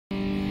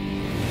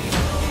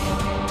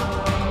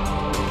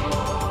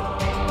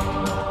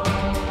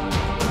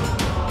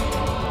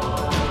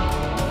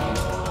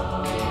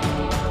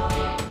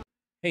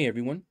Hey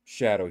everyone,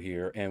 Shadow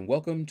here, and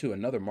welcome to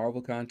another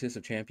Marvel Contest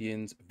of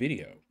Champions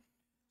video.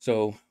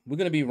 So we're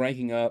going to be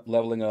ranking up,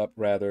 leveling up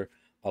rather,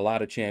 a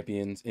lot of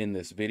champions in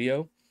this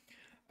video.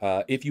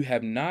 If you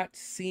have not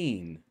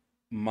seen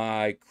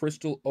my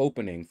crystal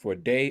opening for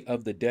Day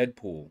of the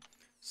Deadpool,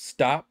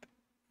 stop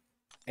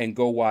and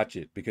go watch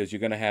it because you're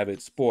going to have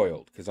it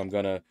spoiled because I'm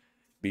going to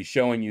be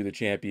showing you the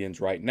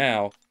champions right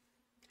now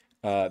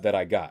that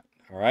I got.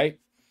 All right,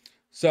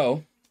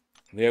 so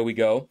there we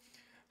go.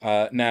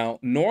 Now,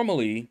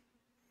 normally,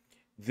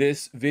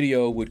 this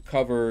video would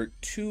cover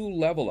 2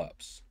 level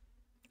ups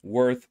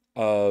worth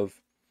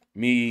of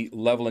me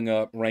leveling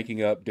up,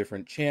 ranking up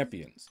different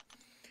champions.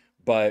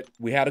 But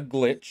we had a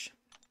glitch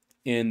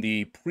in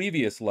the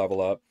previous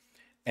level up,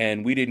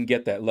 and we didn't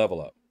get that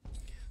level up.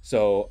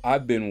 So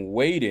I've been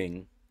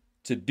waiting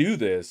to do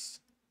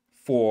this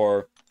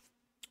for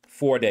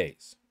 4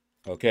 days,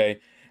 okay?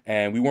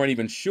 And we weren't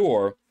even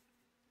sure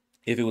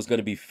if it was going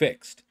to be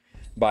fixed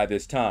by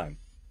this time.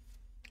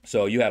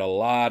 So you had a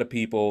lot of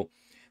people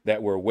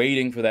that were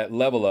waiting for that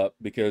level up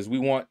because we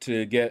want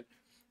to get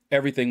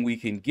everything we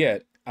can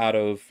get out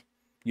of,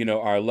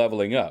 our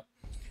leveling up.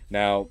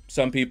 Now,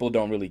 some people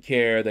don't really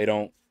care. They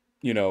don't,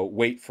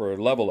 wait for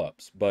level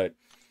ups, but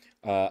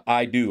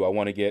I do. I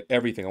want to get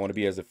everything. I want to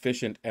be as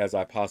efficient as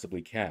I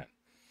possibly can.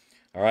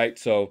 All right.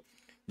 So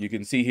you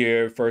can see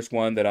here, first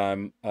one that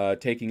I'm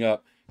taking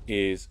up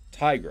is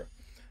Tigra.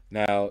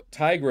 Now,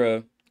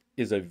 Tigra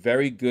is a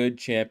very good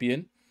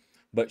champion,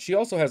 but she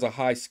also has a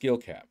high skill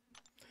cap.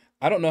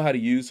 I don't know how to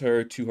use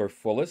her to her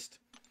fullest,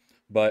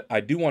 but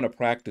I do want to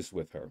practice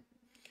with her.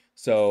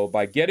 So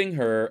by getting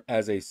her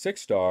as a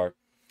 6-star,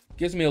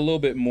 gives me a little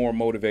bit more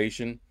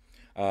motivation.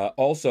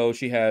 Also,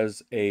 she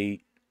has a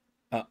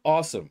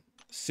awesome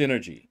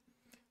synergy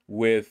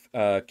with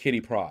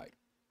Kitty Pryde.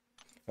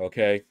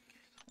 Okay,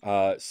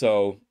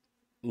 so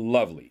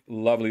lovely,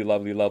 lovely,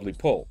 lovely, lovely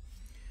pull.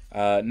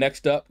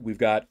 Next up, we've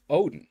got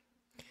Odin.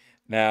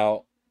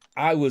 Now,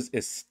 I was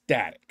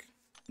ecstatic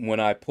when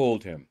I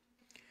pulled him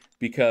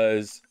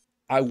because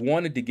I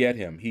wanted to get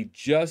him. He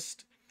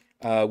just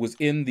was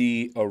in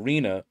the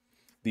arena,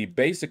 the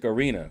basic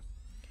arena,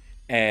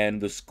 and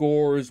the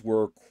scores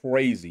were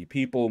crazy.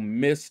 People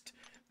missed,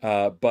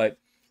 but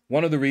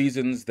one of the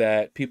reasons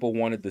that people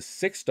wanted the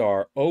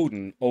 6-star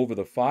Odin over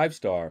the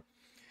 5-star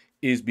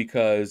is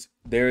because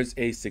there's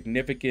a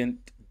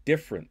significant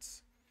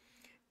difference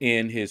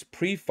in his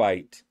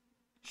pre-fight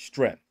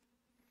strength.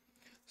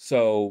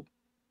 So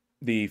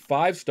the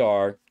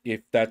 5-star,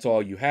 if that's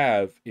all you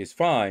have, is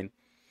fine,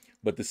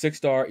 but the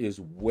 6-star is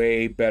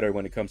way better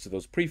when it comes to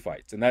those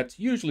pre-fights, and that's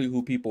usually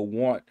who people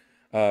want.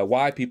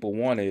 Why people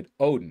wanted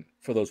Odin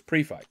for those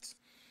pre-fights.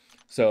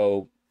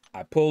 So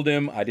I pulled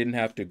him. I didn't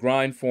have to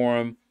grind for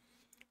him.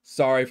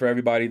 Sorry for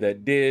everybody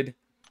that did,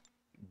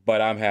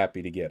 but I'm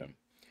happy to get him.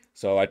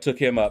 So I took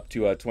him up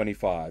to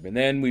 25, and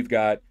then we've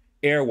got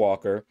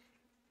Airwalker.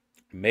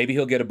 Maybe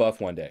he'll get a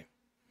buff one day.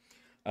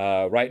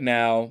 Right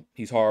now,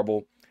 he's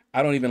horrible.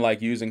 I don't even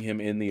like using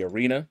him in the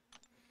arena,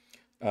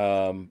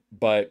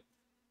 but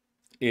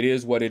it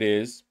is what it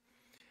is.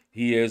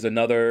 He is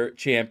another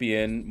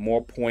champion,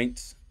 more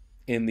points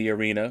in the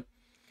arena.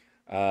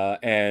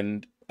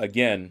 And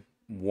again,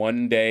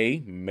 one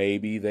day,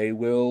 maybe they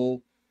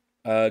will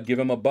give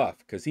him a buff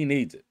because he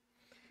needs it.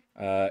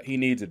 He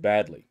needs it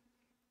badly.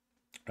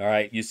 All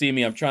right, you see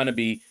me, I'm trying to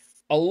be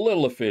a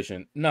little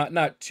efficient.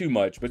 Not too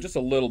much, but just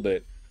a little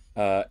bit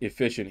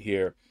efficient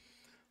here.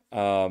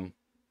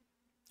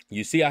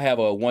 You see I have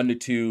a 1 to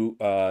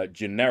 2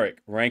 generic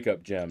rank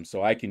up gem,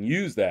 so I can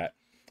use that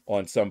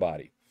on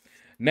somebody.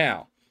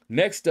 Now,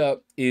 next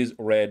up is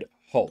Red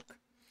Hulk.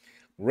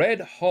 Red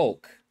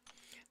Hulk,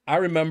 I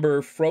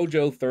remember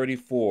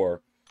Frojo34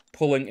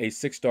 pulling a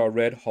 6-star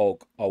Red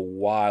Hulk a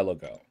while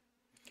ago.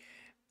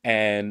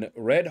 And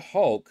Red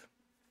Hulk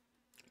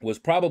was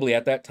probably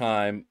at that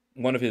time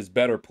one of his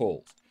better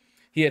pulls.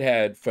 He had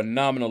had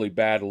phenomenally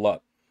bad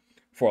luck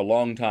for a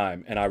long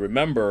time. And I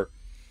remember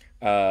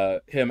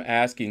him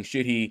asking,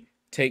 should he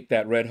take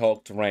that Red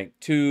Hulk to rank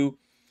 2?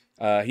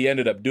 He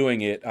ended up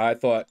doing it. I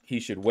thought he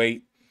should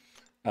wait.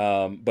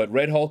 But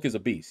Red Hulk is a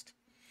beast.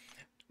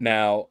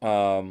 Now,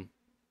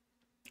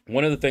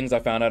 one of the things I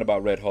found out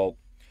about Red Hulk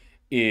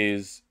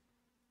is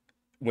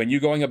when you're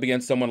going up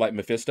against someone like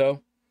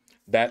Mephisto,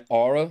 that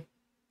aura,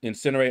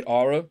 Incinerate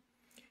aura,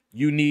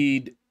 you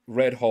need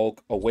Red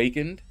Hulk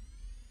awakened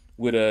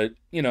with a,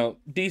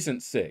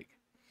 decent sig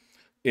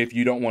if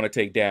you don't want to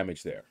take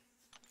damage there.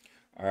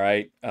 All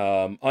right.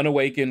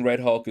 Unawakened Red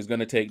Hulk is going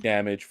to take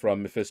damage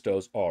from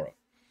Mephisto's aura.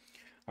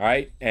 All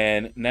right.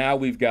 And now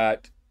we've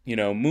got,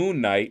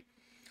 Moon Knight,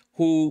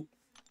 who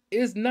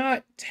is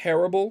not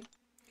terrible.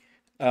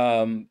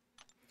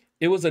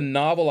 It was a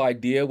novel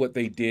idea what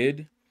they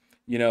did,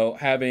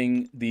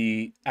 having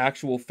the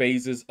actual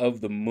phases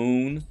of the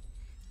moon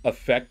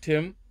affect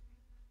him.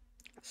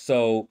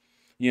 So,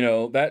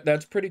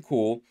 that's pretty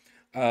cool.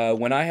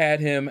 When I had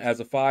him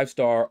as a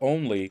 5-star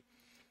only,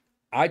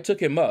 I took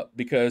him up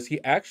because he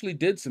actually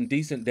did some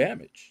decent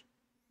damage,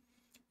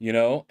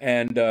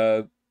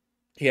 and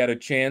he had a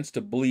chance to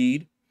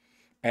bleed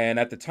And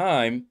at the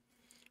time,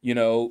 you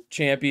know,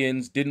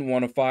 champions didn't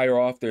want to fire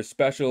off their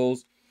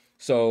specials.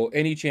 So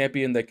any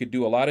champion that could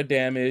do a lot of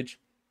damage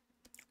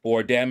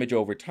or damage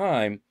over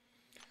time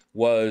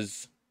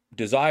was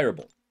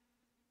desirable,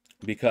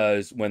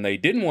 because when they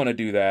didn't want to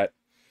do that,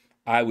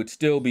 I would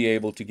still be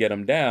able to get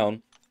them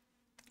down,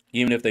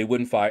 even if they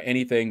wouldn't fire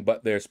anything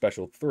but their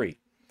special 3.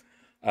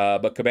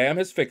 But Kabam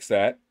has fixed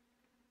that.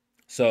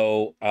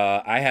 So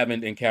I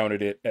haven't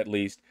encountered it, at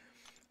least,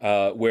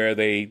 where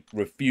they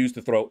refuse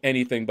to throw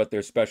anything but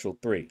their special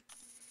 3.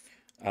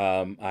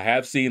 I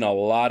have seen a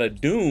lot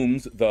of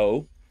dooms,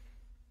 though,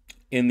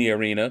 in the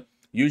arena,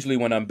 usually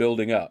when I'm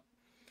building up.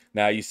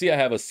 Now, you see I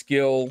have a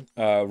skill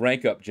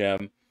rank up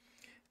gem,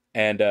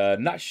 and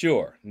not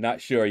sure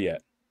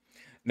yet.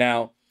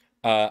 Now,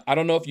 I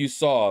don't know if you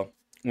saw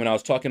when I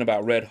was talking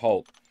about Red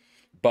Hulk,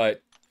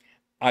 but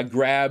I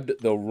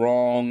grabbed the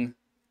wrong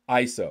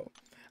ISO.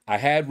 I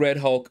had Red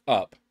Hulk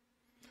up,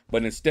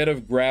 but instead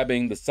of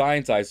grabbing the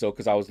Science ISO,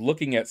 because I was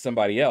looking at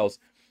somebody else,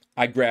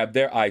 I grabbed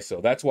their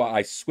ISO. That's why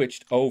I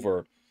switched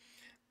over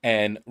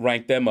and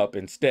ranked them up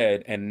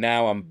instead, and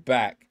now I'm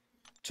back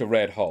to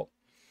Red Hulk.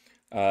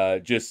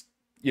 Just,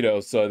 you know,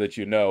 so that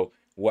you know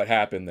what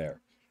happened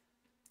there.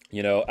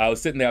 You know, I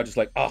was sitting there just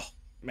like, oh,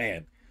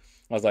 man.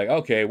 I was like,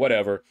 okay,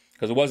 whatever.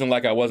 Because it wasn't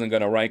like I wasn't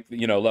going to rank,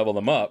 you know, level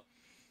them up.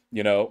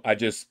 You know, I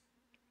just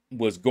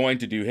was going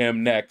to do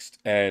him next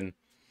and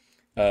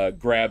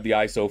grab the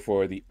ISO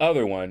for the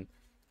other one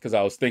because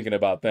I was thinking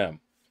about them.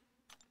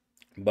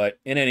 But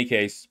in any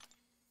case,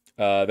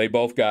 they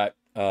both got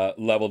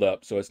leveled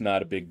up, so it's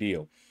not a big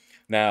deal.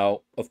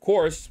 Now, of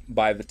course,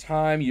 by the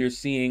time you're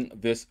seeing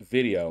this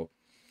video,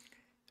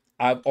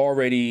 I've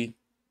already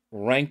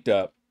ranked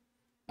up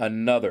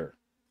another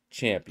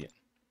champion.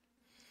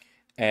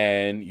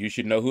 And you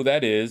should know who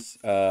that is.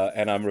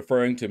 And I'm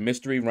referring to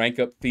Mystery Rank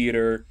Up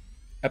Theater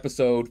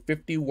episode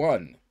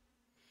 51,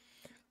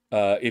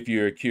 if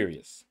you're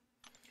curious.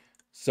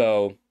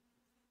 So,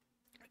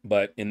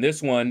 but in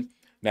this one,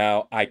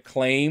 now I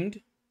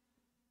claimed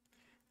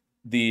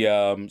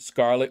the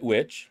Scarlet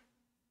Witch,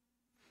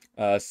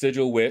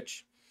 Sigil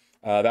Witch.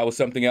 That was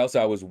something else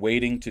I was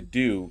waiting to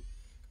do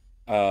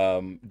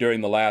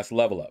during the last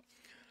level up.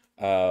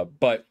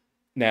 But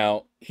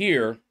now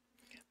here,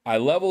 I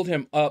leveled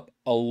him up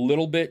a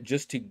little bit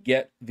just to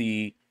get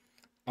the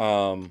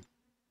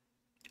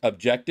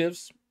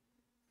objectives.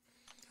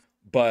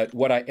 But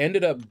what I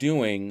ended up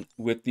doing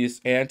with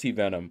this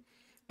anti-venom,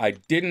 I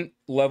didn't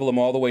level him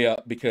all the way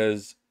up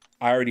because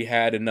I already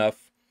had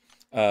enough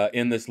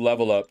in this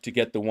level up to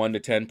get the 1 to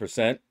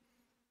 10%.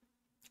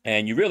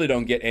 And you really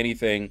don't get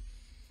anything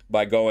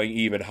by going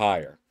even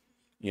higher,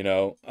 you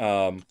know.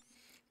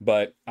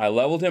 But I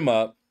leveled him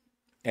up,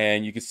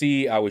 and you can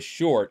see I was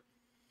short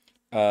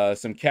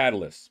some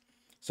catalysts.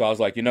 So I was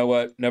like, you know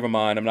what? Never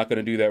mind. I'm not going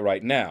to do that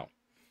right now.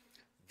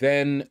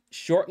 Then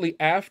shortly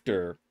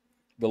after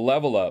the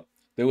level up,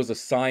 there was a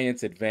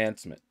science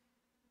advancement.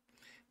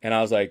 And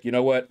I was like, you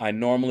know what? I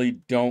normally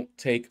don't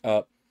take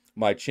up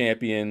my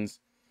champions,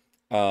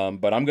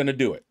 but I'm going to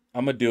do it.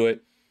 I'm going to do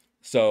it.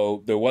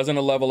 So there wasn't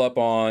a level up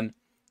on.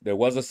 There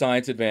was a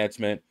science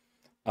advancement.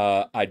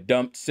 I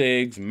dumped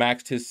Sigs,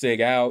 maxed his Sig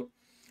out,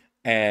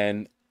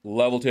 and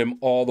leveled him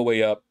all the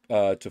way up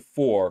to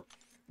 4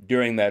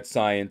 during that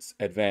science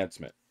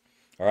advancement.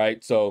 All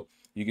right, so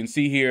you can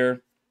see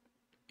here,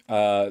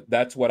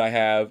 that's what I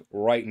have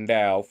right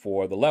now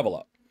for the level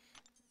up.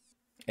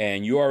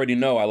 And you already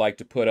know I like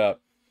to put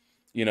up,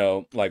 you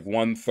know, like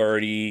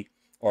 130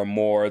 or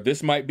more.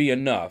 This might be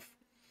enough,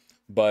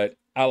 but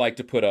I like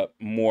to put up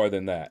more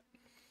than that.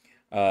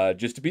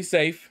 Just to be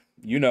safe,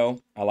 you know,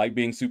 I like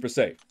being super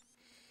safe.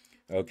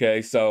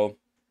 Okay, so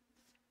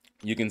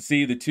you can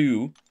see the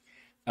 2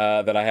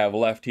 that I have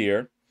left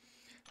here.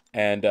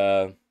 And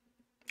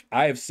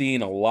I have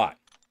seen a lot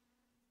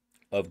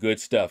of good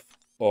stuff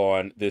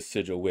on this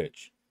Sigil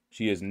Witch.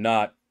 She is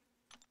not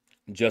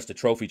just a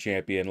trophy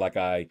champion like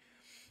I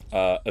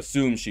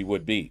assumed she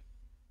would be.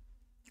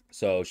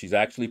 So she's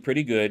actually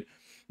pretty good.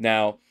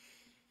 Now,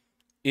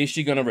 is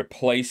she going to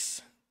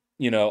replace,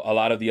 you know, a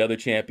lot of the other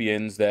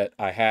champions that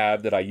I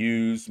have that I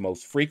use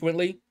most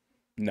frequently?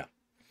 No.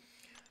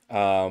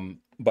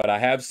 But I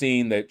have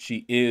seen that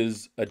she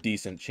is a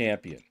decent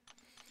champion.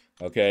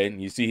 Okay,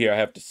 and you see here I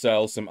have to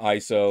sell some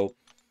ISO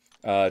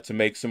to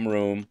make some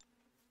room.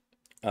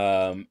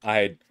 I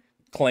had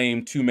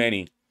claimed too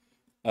many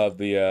of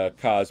the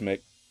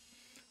cosmic,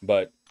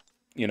 but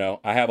you know,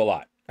 I have a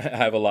lot. I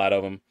have a lot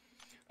of them,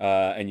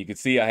 and you can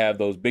see I have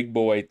those big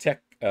boy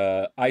tech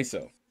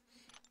ISO,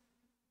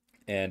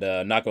 and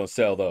not going to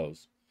sell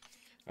those.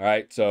 All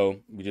right, so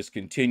we just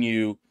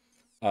continue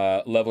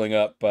leveling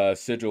up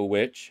Sigil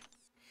Witch,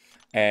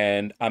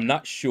 and I'm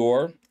not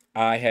sure.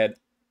 I had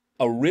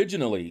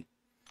originally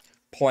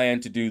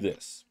planned to do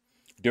this.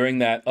 During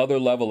that other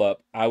level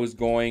up, I was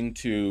going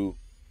to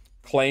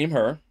claim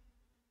her,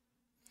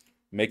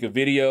 make a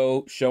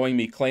video showing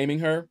me claiming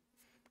her,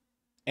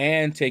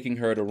 and taking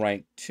her to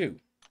rank 2.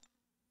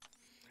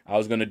 I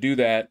was going to do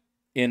that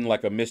in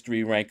like a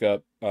mystery rank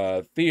up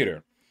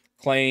theater.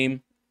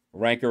 Claim,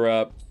 rank her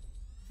up,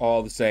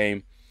 all the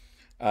same.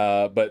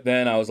 But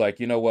then I was like,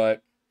 you know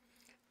what?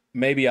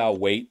 Maybe I'll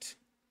wait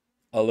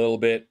a little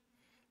bit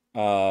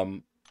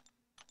and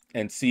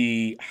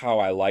see how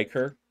I like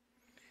her,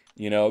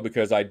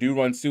 because I do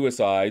run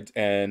suicides,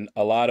 and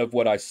a lot of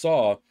what I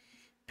saw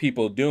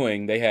people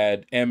doing, they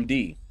had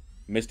MD,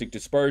 Mystic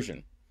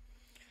Dispersion.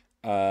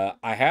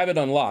 I have it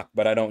unlocked,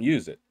 but I don't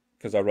use it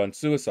because I run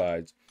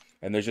suicides,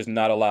 and there's just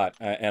not a lot.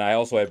 And I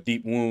also have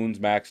Deep Wounds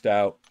maxed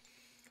out.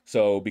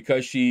 So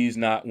because she's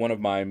not one of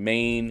my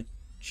main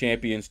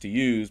champions to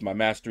use, my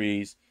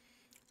masteries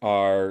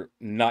are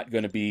not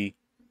going to be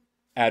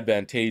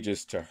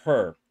advantageous to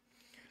her.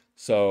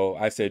 So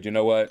I said, you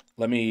know what?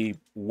 Let me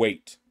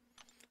wait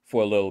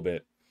for a little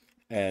bit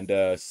and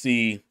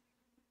see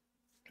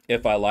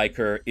if I like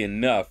her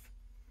enough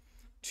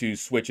to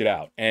switch it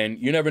out. And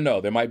you never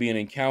know. There might be an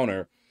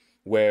encounter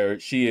where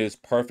she is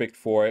perfect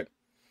for it,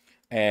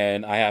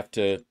 and I have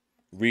to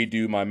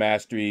redo my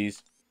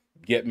masteries,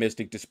 get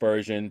Mystic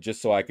Dispersion,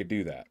 just so I could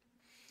do that,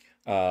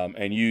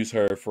 and use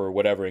her for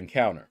whatever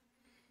encounter.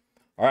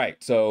 All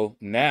right, so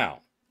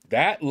now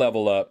that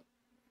level up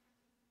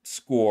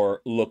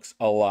score looks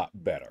a lot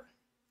better,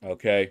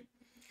 okay?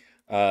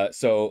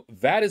 So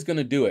that is going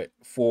to do it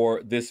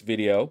for this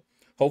video.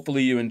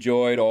 Hopefully you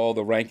enjoyed all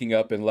the ranking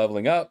up and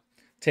leveling up.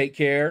 Take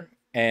care,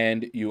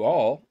 and you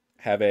all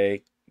have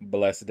a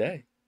blessed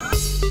day.